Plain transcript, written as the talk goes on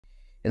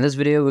In this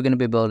video, we're going to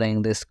be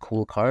building this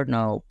cool card.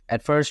 Now,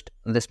 at first,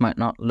 this might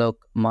not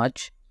look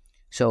much.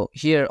 So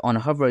here on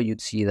hover,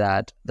 you'd see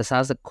that this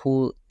has a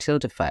cool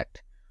tilt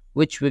effect,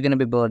 which we're going to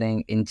be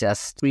building in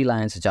just 3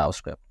 lines of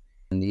JavaScript.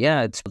 And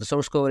yeah, the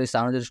source code is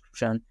down in the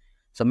description.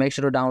 So make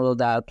sure to download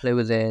that, play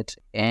with it.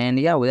 And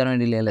yeah, without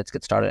any delay, let's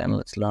get started and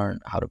let's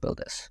learn how to build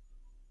this.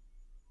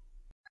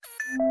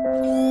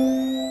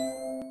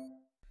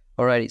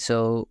 Alrighty,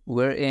 so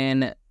we're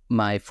in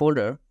my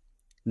folder.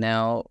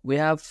 Now we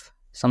have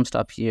some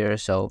stuff here.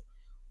 So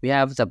we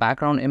have the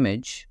background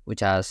image,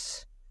 which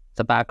has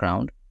the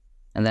background.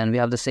 And then we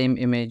have the same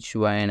image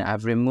when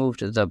I've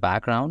removed the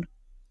background.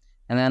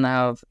 And then I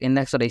have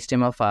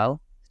index.html file,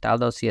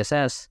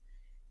 style.css,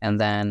 and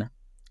then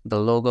the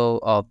logo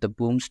of the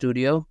Boom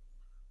Studio.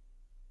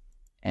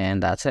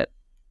 And that's it.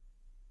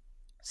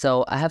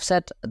 So I have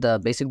set the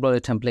basic blur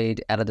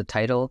template, added the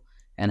title,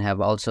 and have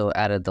also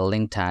added the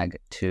link tag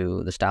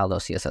to the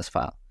style.css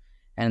file.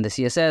 And the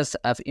CSS,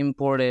 I've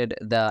imported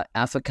the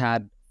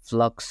AlphaCAD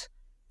Flux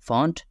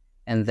font,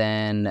 and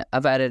then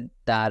I've added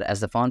that as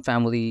the font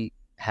family,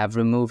 have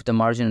removed the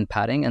margin and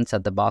padding, and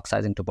set the box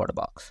sizing to border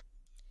box.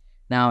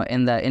 Now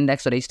in the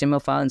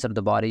index.html file instead of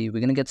the body, we're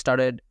going to get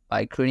started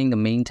by creating the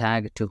main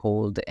tag to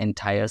hold the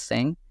entire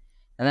thing.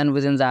 And then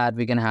within that,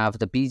 we can have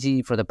the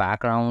BG for the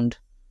background,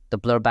 the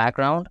blur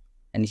background,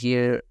 and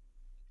here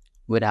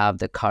we'd have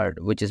the card,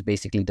 which is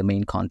basically the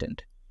main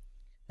content.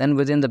 Then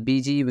within the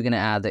BG, we're going to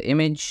add the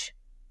image.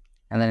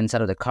 And then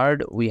inside of the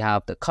card, we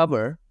have the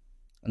cover,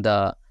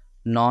 the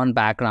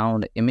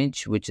non-background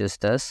image, which is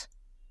this,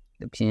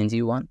 the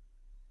PNG one.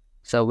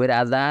 So we'd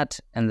add that.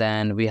 And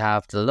then we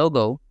have the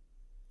logo,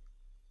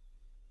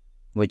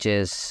 which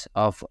is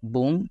of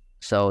Boom.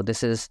 So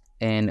this is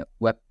in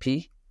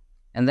WebP.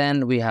 And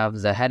then we have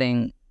the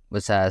heading,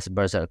 which says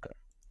Berserker.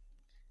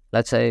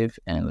 Let's save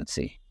and let's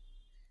see.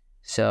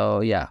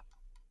 So yeah.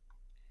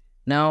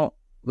 Now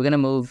we're going to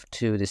move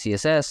to the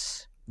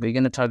CSS. We're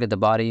going to target the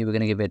body. We're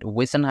going to give it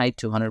width and height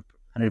to 100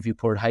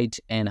 viewport height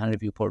and 100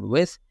 viewport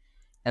width.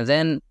 And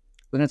then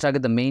we're going to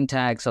target the main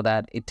tag so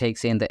that it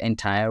takes in the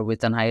entire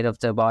width and height of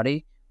the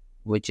body,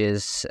 which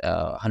is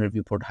 100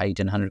 viewport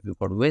height and 100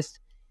 viewport width.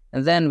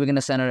 And then we're going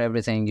to center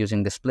everything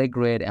using display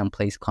grid and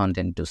place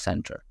content to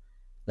center.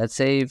 Let's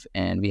save,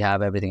 and we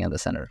have everything at the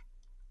center.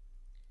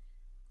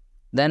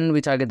 Then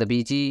we target the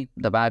BG,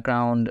 the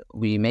background.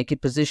 We make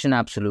it position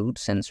absolute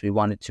since we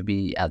want it to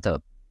be at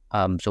the,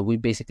 so we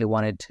basically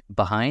want it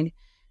behind.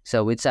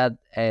 So we set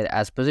it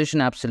as position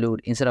absolute.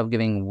 Instead of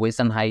giving width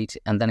and height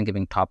and then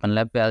giving top and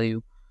left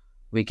value,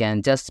 we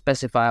can just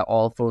specify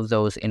all 4 of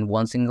those in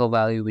one single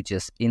value, which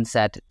is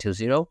inset to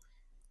 0.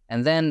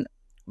 And then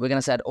we're going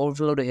to set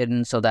overflow to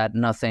hidden so that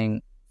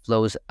nothing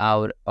flows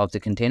out of the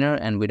container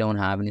and we don't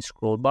have any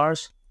scroll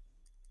bars.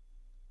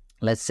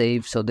 Let's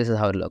save. So this is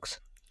how it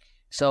looks.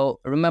 So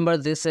remember,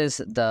 this is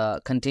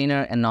the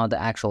container and not the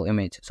actual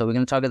image. So we're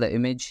going to target the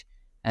image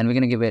and we're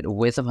going to give it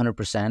width of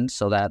 100%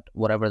 so that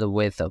whatever the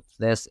width of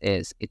this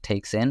is, it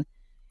takes in.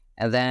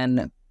 And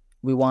then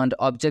we want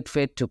object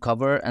fit to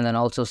cover and then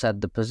also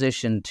set the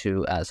position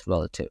to as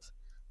relative.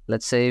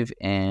 Let's save,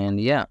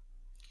 and yeah.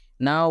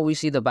 Now we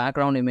see the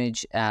background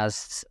image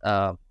as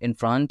in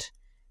front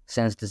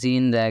since the Z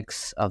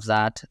index of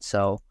that.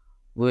 So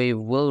we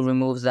will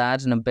remove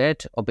that in a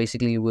bit, or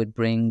basically would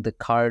bring the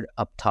card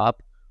up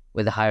top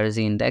with a higher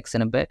Z index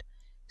in a bit.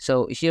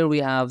 So here we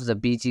have the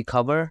BG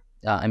cover,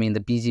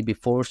 the BG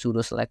before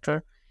pseudo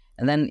selector.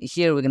 And then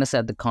here we're going to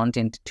set the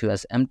content to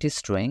as empty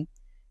string,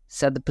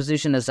 set the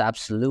position as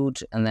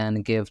absolute, and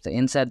then give the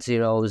inset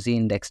 0, Z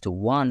index to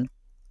 1,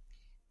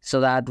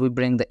 so that we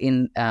bring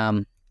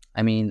the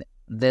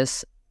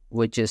this,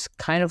 which is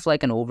kind of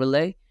like an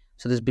overlay.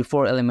 So this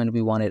before element,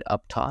 we want it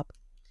up top.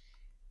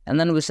 And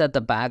then we set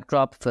the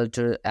backdrop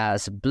filter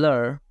as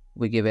blur.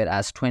 We give it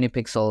as 20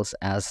 pixels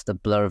as the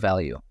blur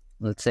value.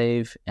 Let's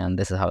save, and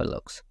this is how it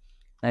looks.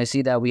 Now you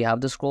see that we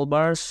have the scroll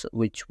bars,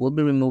 which will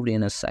be removed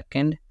in a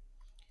second.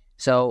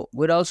 So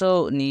we'd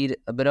also need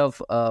a bit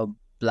of a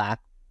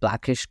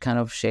blackish kind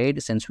of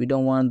shade since we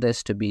don't want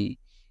this to be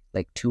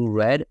like too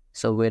red.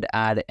 So we'd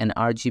add an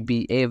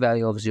RGBA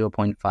value of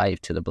 0.5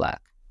 to the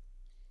black.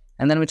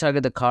 And then we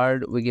target the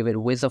card. We give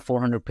it width of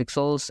 400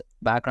 pixels,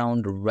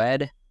 background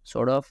red,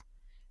 sort of.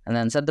 And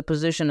then set the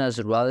position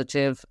as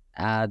relative,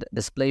 add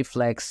display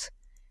flex,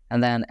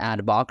 and then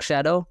add box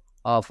shadow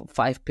of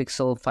 5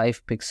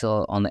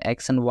 pixel on the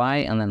X and Y,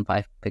 and then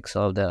 5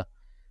 pixel of the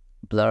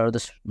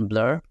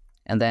blur.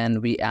 And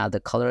then we add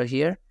the color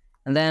here.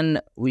 And then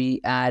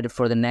we add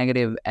for the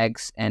negative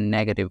X and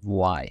negative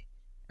Y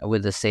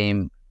with the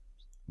same,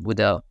 with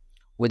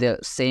the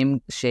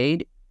same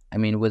shade,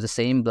 with the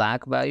same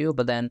black value,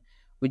 but then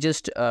we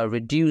just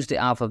reduce the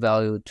alpha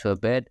value to a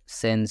bit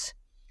since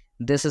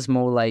this is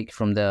more like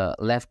from the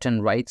left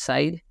and right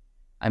side.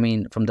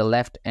 From the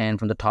left and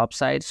from the top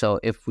side. So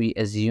if we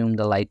assume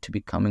the light to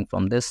be coming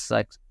from this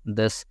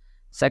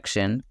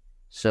section,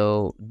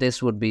 so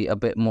this would be a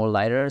bit more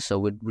lighter. So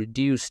we've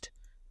reduced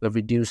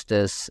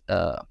this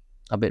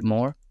a bit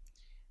more.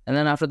 And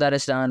then after that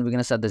is done, we're going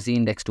to set the Z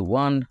index to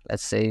 1.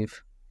 Let's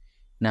save.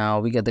 Now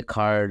we get the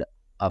card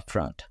up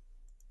front.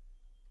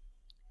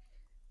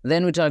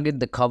 Then we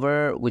target the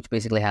cover, which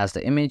basically has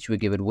the image. We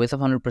give it width of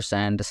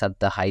 100%, set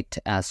the height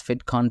as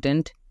fit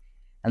content,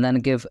 and then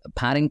give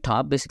padding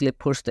top, basically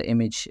push the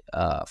image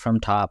from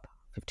top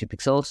 50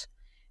 pixels,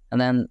 and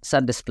then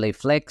set display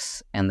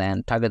flex, and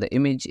then target the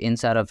image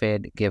inside of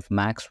it, give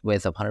max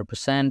width of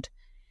 100%,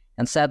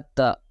 and set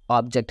the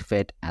object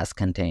fit as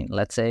contain.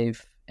 Let's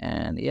save,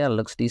 and yeah, it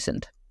looks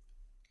decent.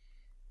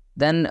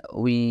 Then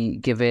we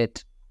give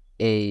it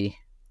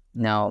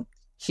now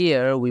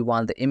here we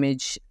want the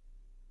image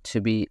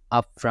to be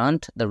up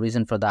front. The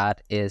reason for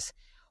that is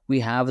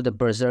we have the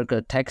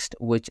berserker text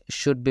which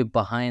should be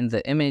behind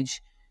the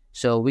image,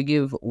 so we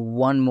give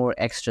one more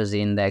extra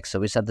z-index.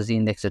 So we set the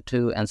z-index to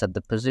 2 and set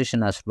the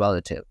position as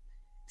relative.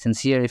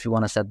 Since here, if you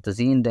want to set the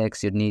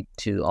z-index, you need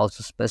to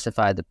also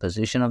specify the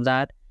position of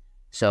that,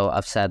 so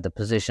I've set the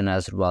position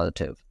as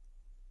relative.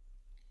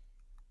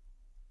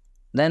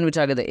 Then we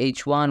target the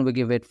H1, we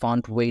give it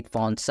font weight,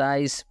 font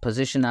size,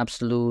 position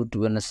absolute.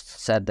 We're going to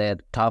set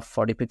that top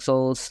 40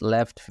 pixels,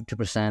 left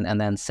 50%,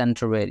 and then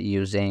center it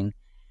using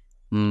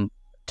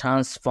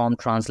transform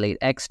translate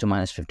X to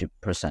minus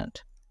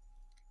 50%.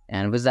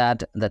 And with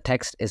that, the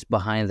text is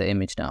behind the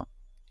image now.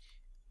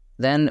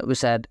 Then we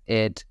set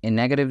it in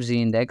negative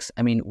z-index,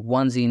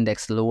 one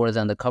z-index lower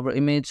than the cover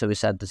image. So we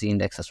set the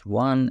z-index as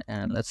 1,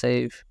 and let's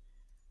save.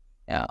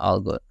 Yeah, all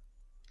good.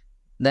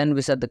 Then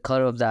we set the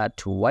color of that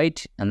to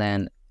white, and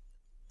then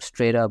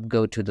straight up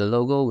go to the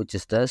logo, which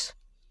is this.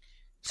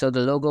 So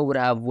the logo would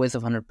have width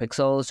of 100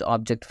 pixels,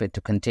 object fit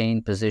to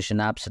contain, position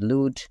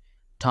absolute,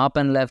 top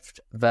and left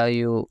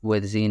value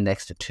with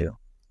z-index to 2.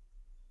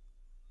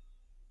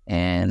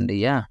 And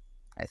yeah,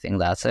 I think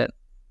that's it.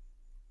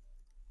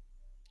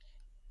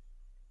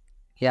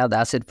 Yeah,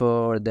 that's it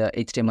for the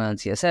HTML and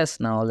CSS.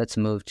 Now let's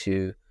move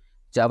to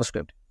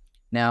JavaScript.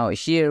 Now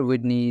here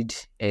we'd need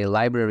a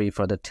library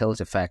for the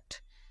tilt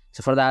effect.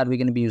 So for that, we're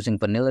going to be using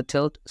vanilla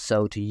tilt.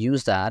 So to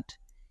use that,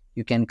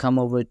 you can come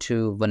over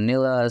to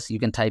vanillas. You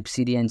can type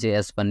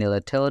cdn.js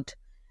vanilla tilt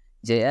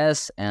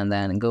JS, and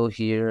then go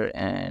here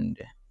and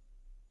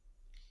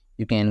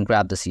you can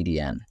grab the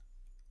CDN.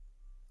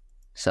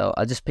 So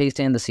I'll just paste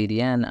in the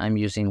CDN. I'm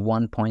using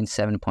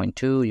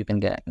 1.7.2. You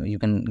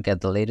can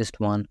get the latest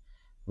one,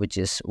 which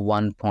is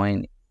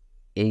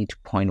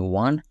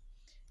 1.8.1.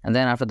 And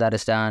then after that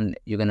is done,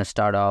 you're going to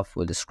start off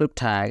with the script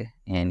tag,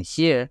 and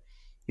here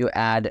you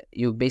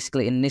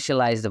basically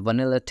initialize the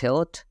vanilla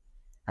tilt,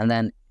 and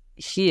then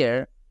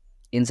here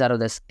inside of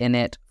this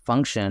init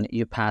function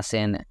you pass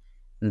in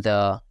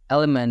the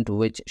element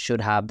which should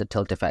have the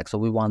tilt effect. So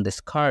we want this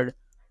card,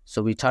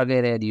 so we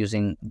target it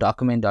using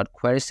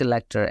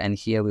document.querySelector, and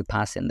here we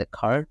pass in the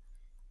card,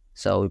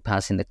 so we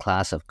pass in the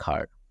class of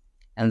card,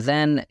 and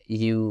then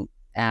you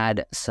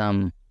add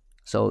and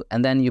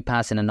then you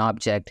pass in an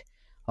object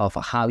of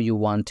how you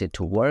want it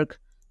to work.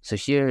 So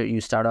here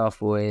you start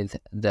off with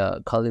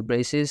the curly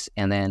braces,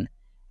 and then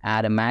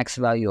add a max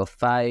value of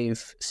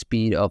 5,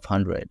 speed of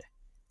 100.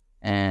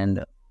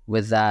 And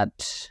with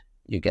that,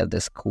 you get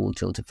this cool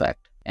tilt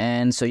effect.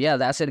 And so yeah,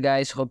 that's it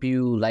guys. Hope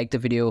you liked the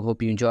video.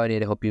 Hope you enjoyed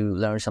it. Hope you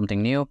learned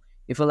something new.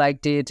 If you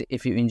liked it,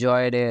 if you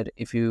enjoyed it,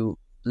 if you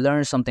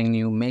learned something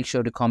new, make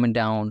sure to comment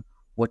down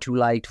what you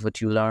liked,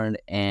 what you learned.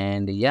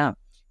 And yeah,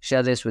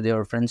 share this with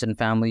your friends and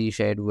family.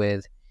 Share it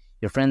with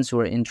your friends who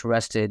are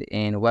interested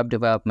in web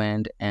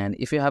development. And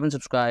if you haven't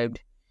subscribed,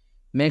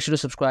 make sure to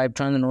subscribe,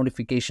 turn the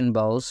notification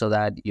bell so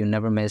that you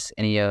never miss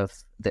any of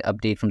the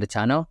update from the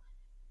channel.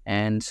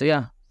 And so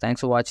yeah,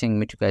 thanks for watching.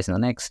 Meet you guys in the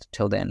next.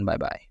 Till then, bye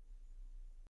bye.